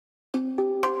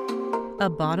A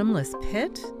bottomless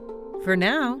pit? For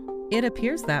now, it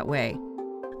appears that way.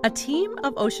 A team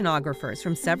of oceanographers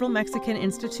from several Mexican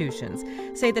institutions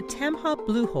say the Tamha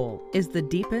Blue Hole is the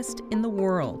deepest in the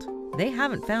world. They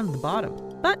haven't found the bottom,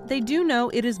 but they do know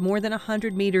it is more than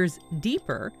 100 meters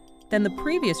deeper than the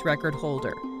previous record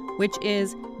holder, which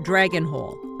is Dragon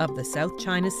Hole of the South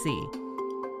China Sea.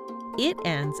 It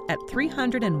ends at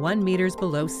 301 meters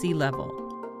below sea level.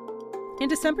 In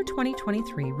December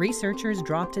 2023, researchers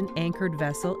dropped an anchored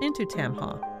vessel into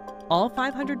Tamha. All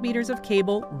 500 meters of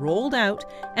cable rolled out,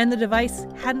 and the device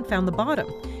hadn't found the bottom.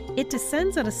 It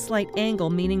descends at a slight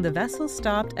angle, meaning the vessel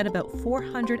stopped at about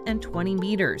 420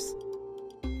 meters.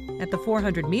 At the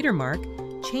 400-meter mark,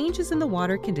 changes in the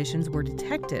water conditions were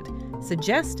detected,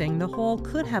 suggesting the hole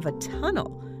could have a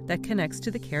tunnel that connects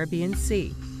to the Caribbean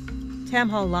Sea.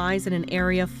 Tamha lies in an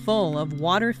area full of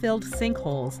water-filled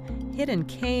sinkholes, hidden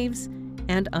caves,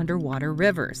 and underwater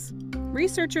rivers.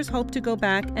 Researchers hope to go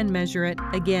back and measure it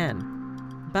again.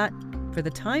 But for the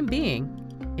time being,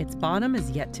 its bottom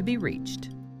is yet to be reached.